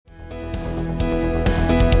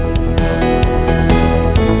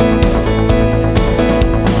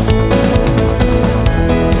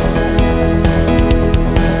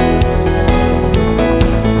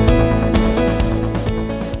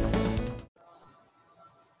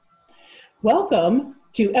Welcome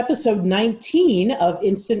to episode 19 of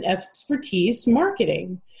Instant Expertise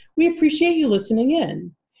Marketing. We appreciate you listening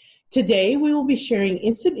in. Today, we will be sharing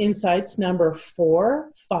Instant Insights number 4,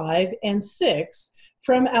 5, and 6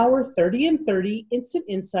 from our 30 and 30 Instant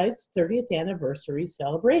Insights 30th anniversary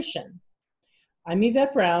celebration. I'm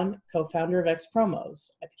Yvette Brown, co-founder of X Promos.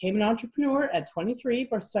 I became an entrepreneur at 23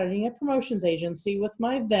 by starting a promotions agency with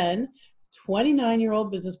my then 29-year-old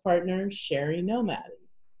business partner, Sherry Nomadi.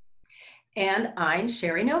 And I'm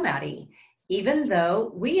Sherry Nomadi. Even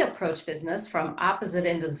though we approach business from opposite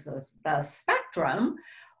ends of the spectrum,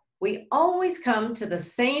 we always come to the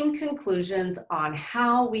same conclusions on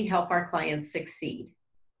how we help our clients succeed.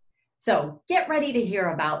 So get ready to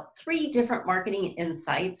hear about 3 different marketing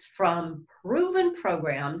insights from proven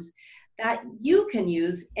programs that you can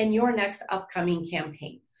use in your next upcoming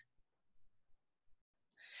campaigns.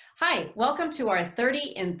 Hi, welcome to our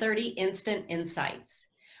 30 and 30 Instant Insights.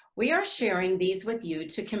 We are sharing these with you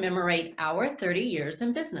to commemorate our 30 years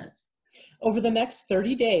in business. Over the next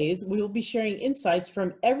 30 days, we will be sharing insights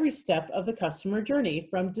from every step of the customer journey,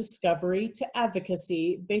 from discovery to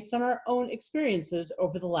advocacy, based on our own experiences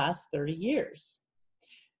over the last 30 years.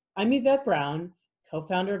 I'm Yvette Brown,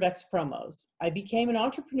 co-founder of X Promos. I became an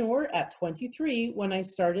entrepreneur at 23 when I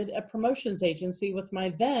started a promotions agency with my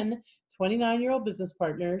then 29-year-old business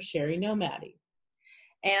partner, Sherry Nomadi.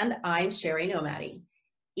 And I'm Sherry Nomadi.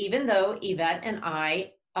 Even though Yvette and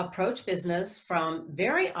I approach business from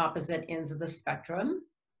very opposite ends of the spectrum,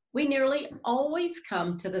 we nearly always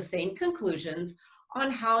come to the same conclusions on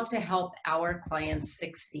how to help our clients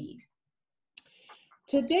succeed.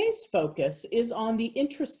 Today's focus is on the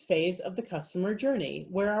interest phase of the customer journey,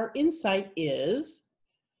 where our insight is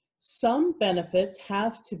some benefits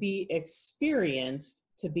have to be experienced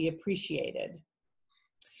to be appreciated.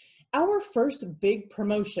 Our first big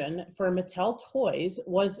promotion for Mattel Toys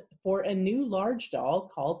was for a new large doll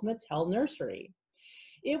called Mattel Nursery.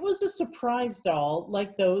 It was a surprise doll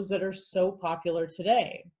like those that are so popular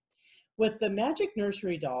today. With the Magic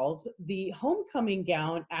Nursery dolls, the homecoming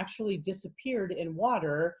gown actually disappeared in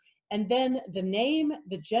water, and then the name,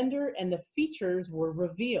 the gender, and the features were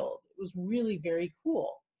revealed. It was really very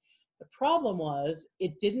cool. The problem was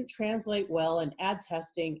it didn't translate well in ad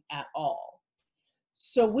testing at all.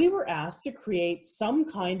 So we were asked to create some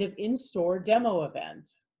kind of in-store demo event.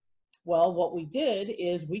 Well, what we did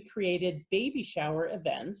is we created baby shower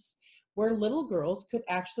events where little girls could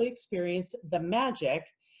actually experience the magic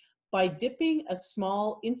by dipping a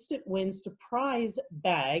small instant win surprise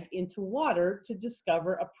bag into water to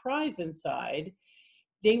discover a prize inside.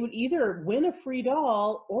 They would either win a free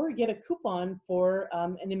doll or get a coupon for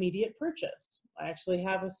an immediate purchase. I actually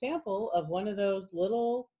have a sample of one of those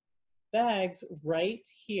little bags right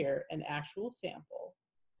here, an actual sample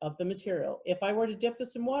of the material. If I were to dip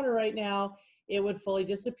this in water right now, it would fully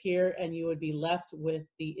disappear and you would be left with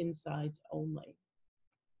the insides only.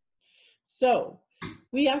 So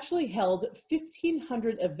we actually held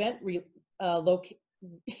 1,500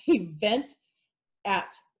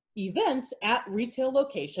 events at retail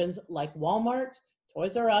locations like Walmart,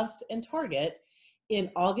 Toys R Us, and Target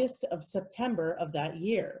in August of September of that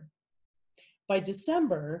year. By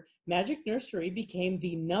December, Magic Nursery became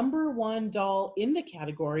the #1 doll in the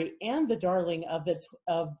category and the darling of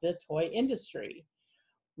the toy industry.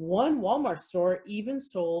 One Walmart store even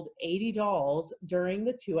sold 80 dolls during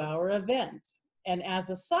the 2-hour event. And as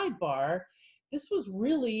a sidebar, this was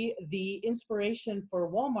really the inspiration for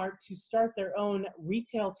Walmart to start their own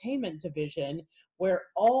retailtainment division, where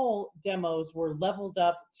all demos were leveled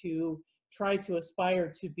up to try to aspire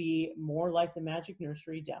to be more like the Magic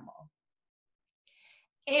Nursery demo.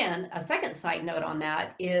 And a second side note on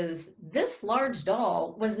that is this large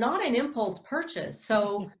doll was not an impulse purchase.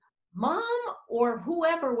 So mom or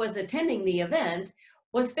whoever was attending the event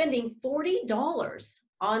was spending $40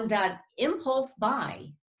 on that impulse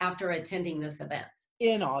buy after attending this event.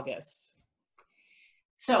 In August.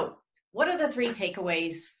 So what are the 3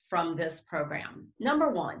 takeaways from this program? Number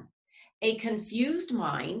 1, a confused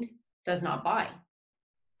mind does not buy.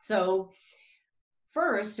 So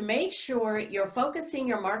first, make sure you're focusing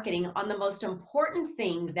your marketing on the most important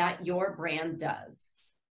thing that your brand does.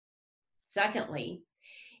 Secondly,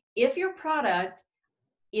 if your product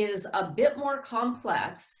is a bit more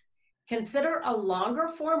complex, consider a longer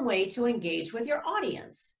form way to engage with your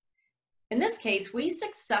audience. In this case, we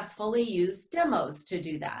successfully use demos to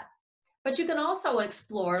do that. But you can also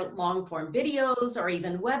explore long form videos or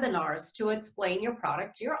even webinars to explain your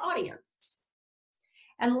product to your audience.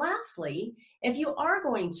 And lastly, if you are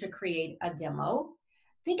going to create a demo,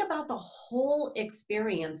 think about the whole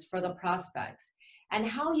experience for the prospects and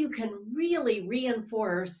how you can really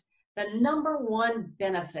reinforce the #1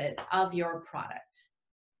 benefit of your product.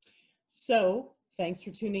 So, thanks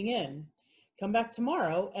for tuning in. Come back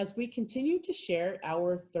tomorrow as we continue to share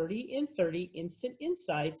our 30 in 30 instant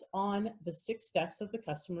insights on the 6 steps of the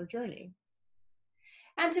customer journey.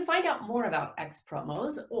 And to find out more about X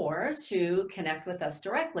Promos or to connect with us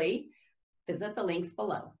directly, visit the links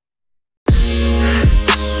below.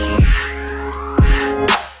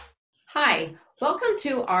 Hi, welcome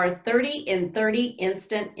to our 30 in 30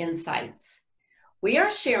 instant insights. We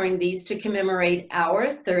are sharing these to commemorate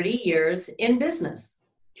our 30 years in business.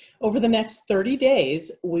 Over the next 30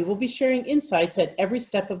 days, we will be sharing insights at every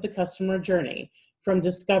step of the customer journey, from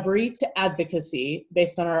discovery to advocacy,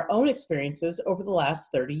 based on our own experiences over the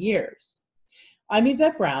last 30 years. I'm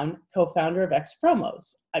Yvette Brown, co-founder of X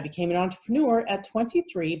Promos. I became an entrepreneur at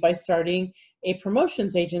 23 by starting a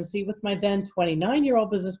promotions agency with my then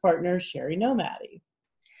 29-year-old business partner, Sherry Nomadi.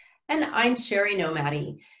 And I'm Sherry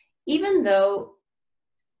Nomadi. Even though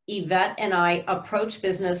Yvette and I approach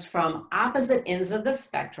business from opposite ends of the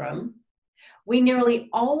spectrum, we nearly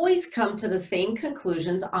always come to the same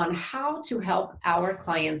conclusions on how to help our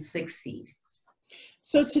clients succeed.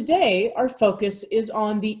 So today, our focus is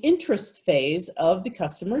on the interest phase of the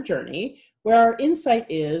customer journey, where our insight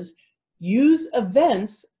is use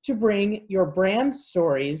events to bring your brand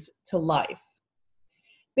stories to life.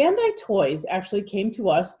 Bandai Toys actually came to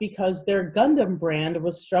us because their Gundam brand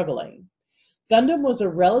was struggling. Gundam was a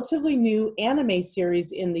relatively new anime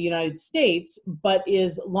series in the United States, but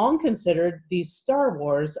is long considered the Star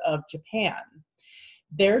Wars of Japan.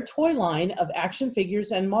 Their toy line of action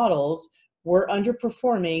figures and models were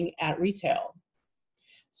underperforming at retail.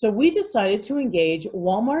 So we decided to engage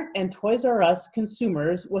Walmart and Toys R Us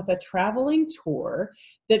consumers with a traveling tour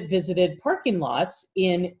that visited parking lots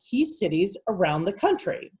in key cities around the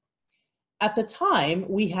country. At the time,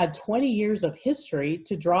 we had 20 years of history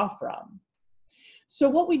to draw from. So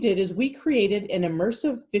what we did is we created an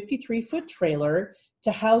immersive 53-foot trailer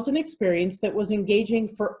to house an experience that was engaging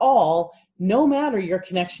for all, no matter your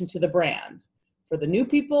connection to the brand, for the new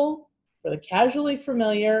people, for the casually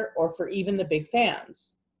familiar, or for even the big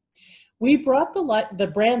fans. We brought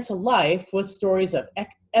the brand to life with stories of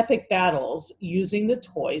epic battles using the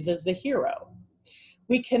toys as the hero.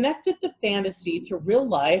 We connected the fantasy to real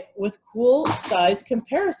life with cool size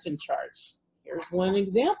comparison charts. Here's one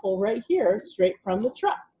example right here, straight from the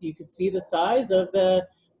truck. You can see the size of the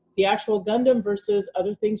actual Gundam versus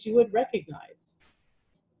other things you would recognize.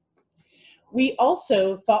 We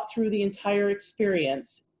also thought through the entire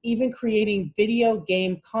experience, even creating video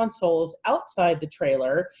game consoles outside the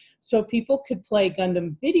trailer so people could play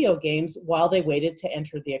Gundam video games while they waited to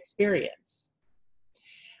enter the experience.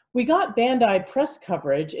 We got Bandai press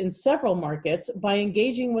coverage in several markets by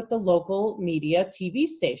engaging with the local media TV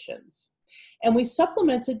stations. And we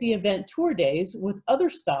supplemented the event tour days with other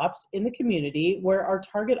stops in the community where our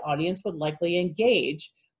target audience would likely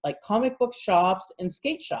engage, like comic book shops and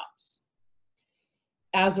skate shops.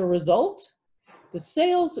 As a result, the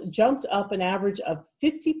sales jumped up an average of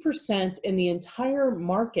 50% in the entire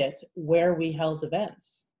market where we held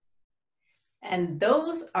events. And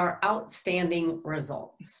those are outstanding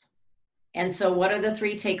results. And so what are the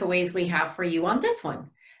 3 takeaways we have for you on this one?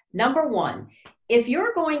 #1, if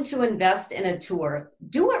you're going to invest in a tour,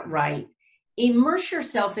 do it right. Immerse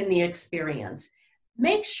yourself in the experience.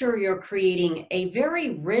 Make sure you're creating a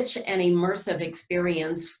very rich and immersive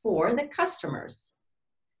experience for the customers.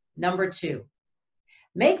 #2,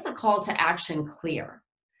 make the call to action clear.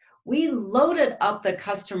 We loaded up the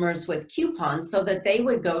customers with coupons so that they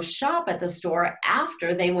would go shop at the store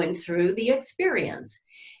after they went through the experience.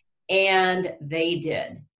 And they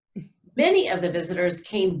did. Many of the visitors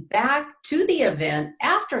came back to the event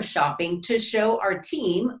after shopping to show our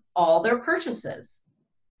team all their purchases.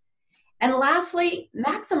 And lastly,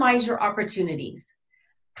 maximize your opportunities.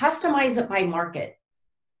 Customize it by market.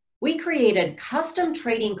 We created custom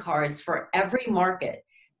trading cards for every market,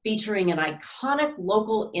 featuring an iconic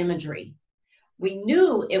local imagery. We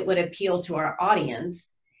knew it would appeal to our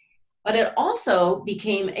audience, but it also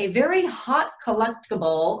became a very hot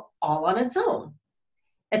collectible all on its own.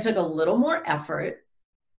 It took a little more effort,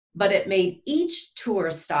 but it made each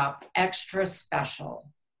tour stop extra special.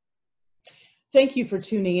 Thank you for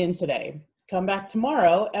tuning in today. Come back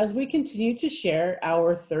tomorrow as we continue to share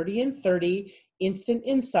our 30 in 30 instant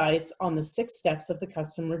insights on the 6 steps of the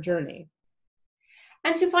customer journey.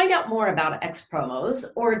 And to find out more about X Promos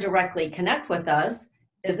or directly connect with us,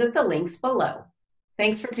 visit the links below.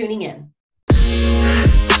 Thanks for tuning in.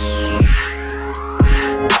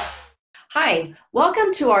 Hi,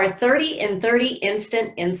 welcome to our 30 in 30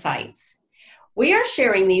 Instant Insights. We are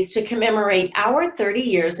sharing these to commemorate our 30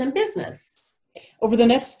 years in business. Over the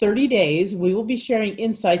next 30 days, we will be sharing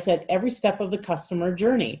insights at every step of the customer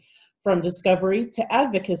journey, from discovery to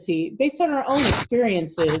advocacy, based on our own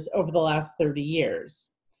experiences over the last 30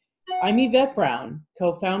 years. I'm Yvette Brown,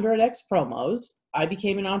 co-founder at X-Promos. I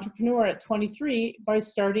became an entrepreneur at 23 by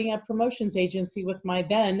starting a promotions agency with my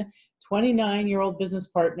then 29-year-old business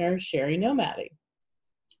partner, Sherry Nomadi.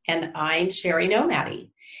 And I'm Sherry Nomadi.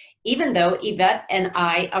 Even though Yvette and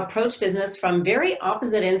I approach business from very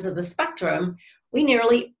opposite ends of the spectrum, we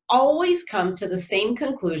nearly always come to the same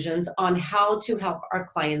conclusions on how to help our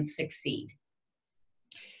clients succeed.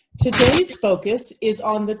 Today's focus is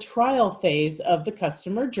on the trial phase of the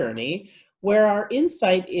customer journey, where our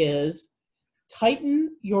insight is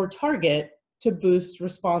tighten your target to boost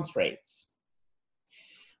response rates.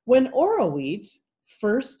 When Oro-Wheat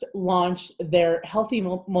first launched their healthy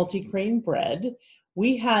multi-grain bread,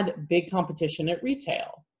 we had big competition at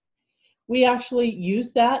retail. We actually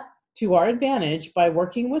used that to our advantage by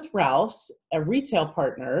working with Ralph's, a retail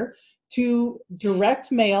partner, to direct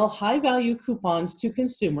mail high-value coupons to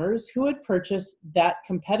consumers who had purchased that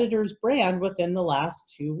competitor's brand within the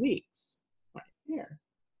last 2 weeks. Right here.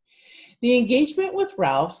 The engagement with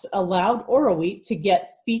Ralph's allowed Oro-Wheat to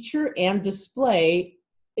get feature and display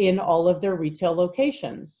in all of their retail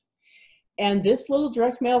locations. And this little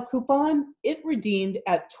direct mail coupon, it redeemed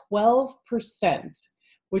at 12%,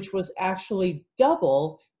 which was actually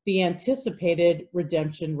double the anticipated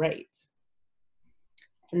redemption rate.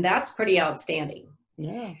 And that's pretty outstanding.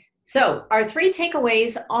 Yeah. So our 3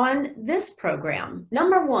 takeaways on this program.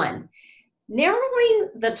 Number 1, narrowing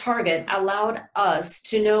the target allowed us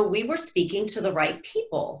to know we were speaking to the right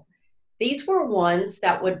people. These were ones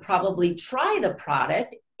that would probably try the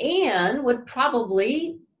product and would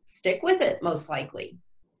probably stick with it, most likely.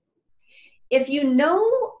 If you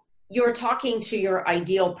know you're talking to your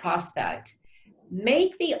ideal prospect,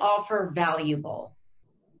 make the offer valuable.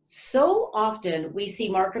 So often we see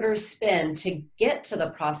marketers spend to get to the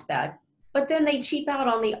prospect, but then they cheap out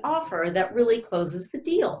on the offer that really closes the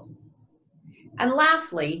deal. And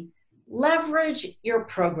lastly, leverage your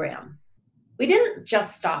program. We didn't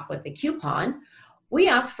just stop with the coupon. We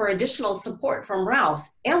asked for additional support from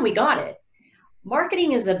Ralph's, and we got it.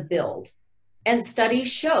 Marketing is a build, and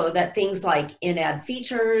studies show that things like in-ad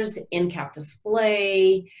features, in-cap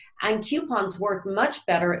display, and coupons work much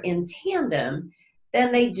better in tandem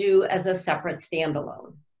than they do as a separate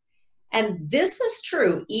standalone. And this is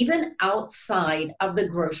true even outside of the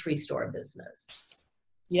grocery store business.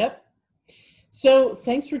 Yep. So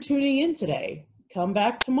thanks for tuning in today. Come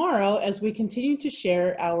back tomorrow as we continue to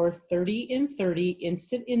share our 30 in 30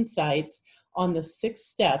 instant insights on the 6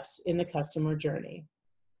 steps in the customer journey.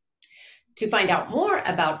 To find out more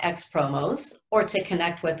about X-Promos or to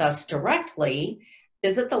connect with us directly,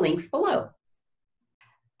 visit the links below.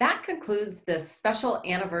 That concludes this special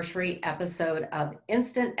anniversary episode of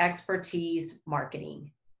Instant Expertise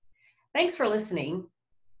Marketing. Thanks for listening.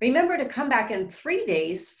 Remember to come back in 3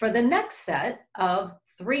 days for the next set of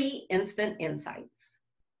 3 instant insights.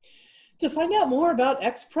 To find out more about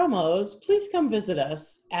X-Promos, please come visit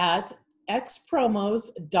us at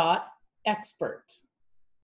xpromos.expert.